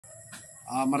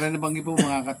Maranabanggi po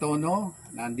mga katono,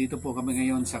 nandito po kami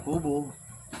ngayon sa Kubo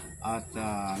at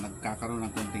nagkakaroon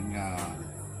ng konting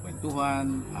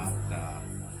kwentuhan at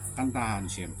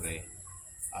kantahan siyempre.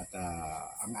 At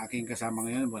ang aking kasama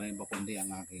ngayon, wala iba kundi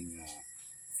ang aking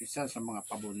isa sa mga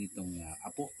paboritong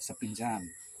apo sa pinsan,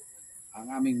 ang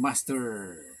aming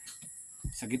master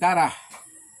sa gitara,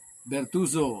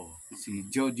 Bertuzo,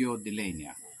 si Jojo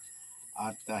Delenia.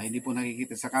 At hindi po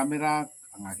nakikita sa camera,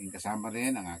 ang aking kasama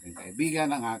rin, ang aking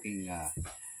kaibigan, ang aking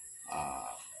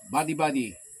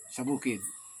buddy sa bukid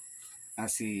na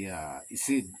si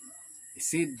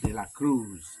Isid de la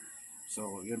Cruz.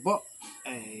 So yun po,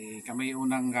 kami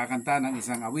unang kakanta ng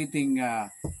isang awiting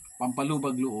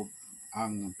pampalubag loob,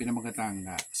 ang pinamagatang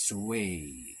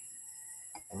Sway.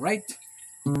 Alright?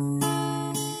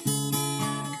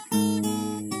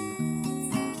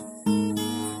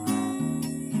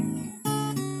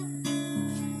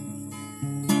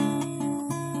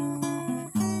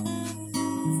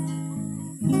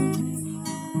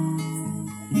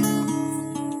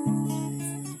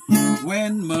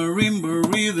 When marimba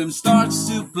rhythm starts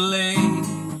to play,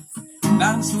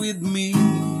 dance with me,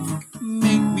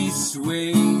 make me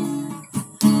sway,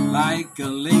 like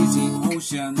a lazy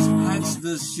ocean hugs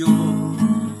the shore.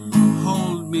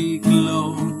 Hold me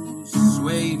close,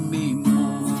 sway me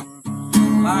more,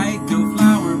 like a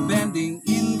flower bending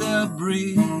in the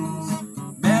breeze.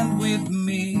 Bend with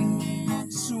me,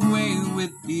 sway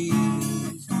with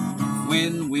ease.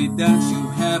 When we dance, you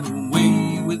have a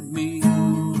way with me.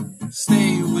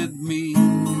 Stay with me,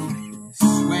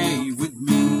 sway with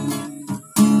me.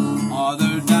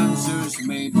 Other dancers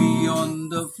may be on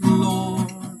the floor,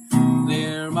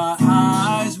 there my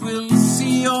eyes will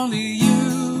see only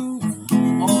you.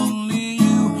 Only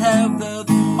you have the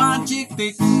magic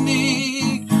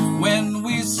technique. When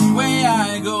we sway,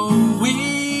 I go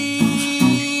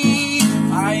weak.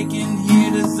 I can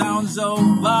hear the sounds of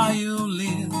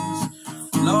violins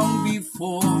long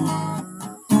before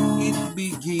it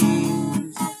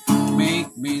begins.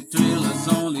 Make me thrill as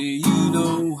only you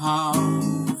know how.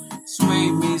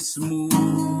 Sway me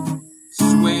smooth,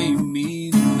 sway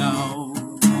me now.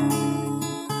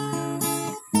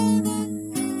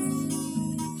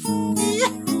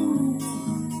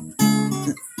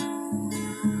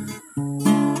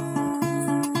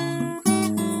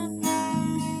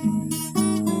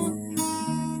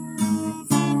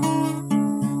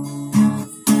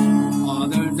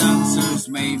 Other dancers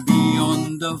may be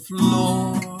on the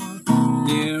floor,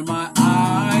 there my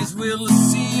eyes will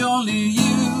see only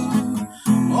you.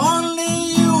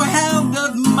 Only you have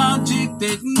that magic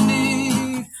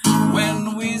technique.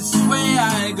 When we sway,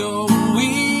 I go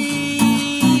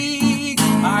weak.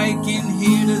 I can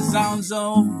hear the sounds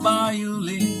of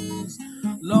violins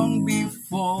long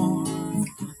before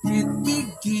it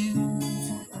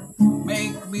begins.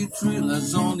 Make me thrill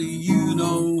as only you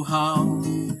know how.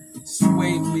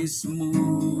 Sway me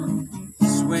smooth,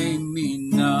 sway me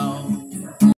now.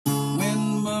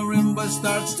 When marimba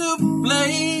starts to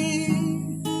play,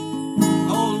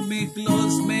 hold me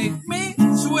close, make me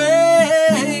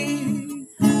sway,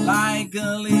 like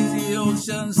a lazy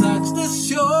ocean sucks the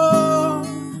shore.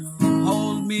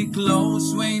 Hold me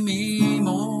close, sway me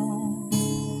more,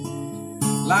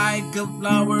 like a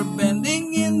flower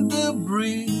bending in the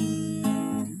breeze.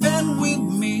 Bend with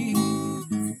me,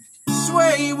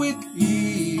 sway with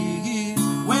ease.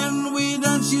 When we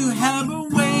dance, you have a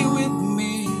way with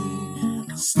me.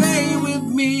 Stay with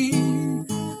me,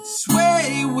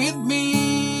 sway with me.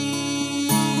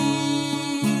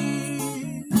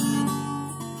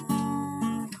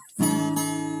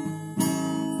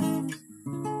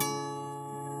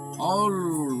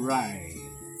 Alright.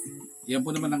 Yan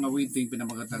po naman ang awiting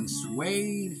pinamagatang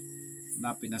Sway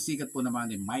na pinasikat po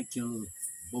naman ni Michael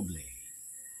Bublé.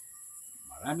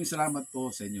 Maraming salamat po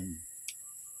sa inyong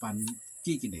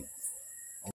pankikinig.